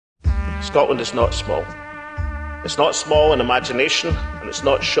Scotland is not small. It's not small in imagination, and it's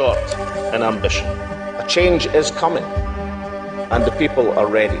not short in ambition. A change is coming, and the people are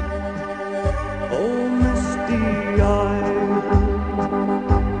ready. Oh, misty isle,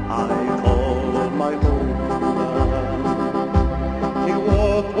 I call my homeland. He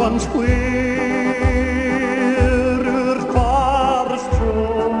walked once where our fathers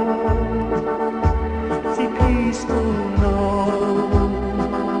trod. See peaceful now,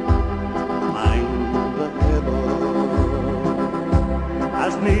 mind the heaven,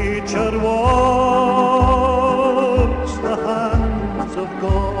 as nature walks the hands of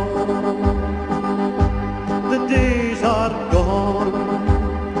God. The days are gone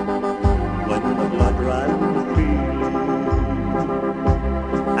when the blood ran freely,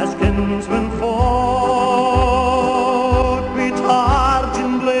 as kinsmen fought with targe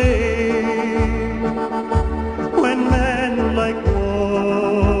and blade, when men like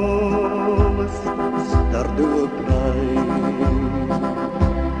Wallace stirred our pride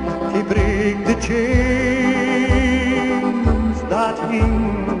to break the chains that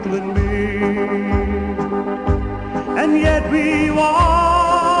England made. And yet we watch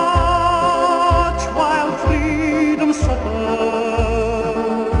while freedom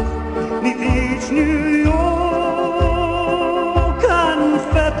suffers 'neath each new yoke and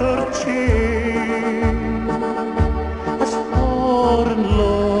fetter chain, as foreign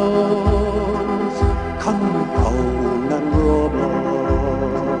laws come down and rob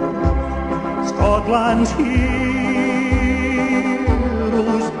us. Scotland's heroes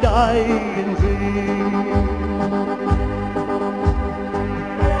die in vain.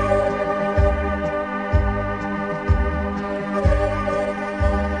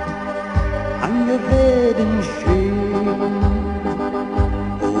 Your head in shame,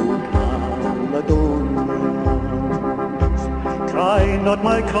 oh Caledonians, cry not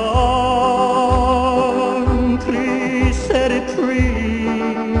my country, set it free.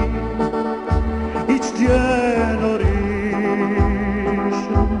 Each generation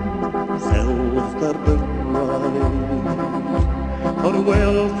sells their birthright for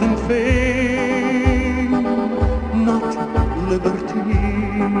wealth and fame, not liberty.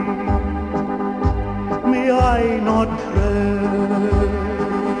 May I not tread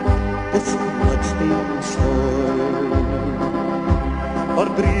this blood-stained soil, or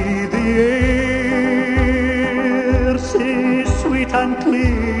breathe the air so sweet and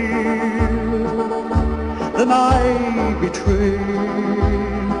clear, then I betray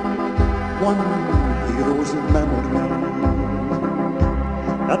one hero's memory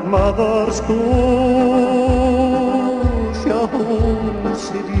that Mother Scotia holds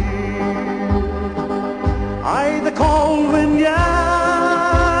so dear. Aye, the cold wind yet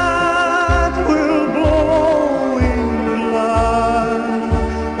will blow England,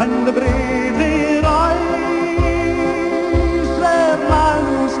 and the brave they rise their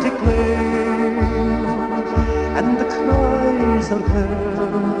lands to claim, and the cries are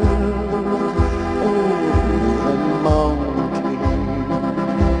heard over the mountain.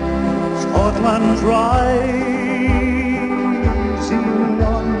 Scotland's rise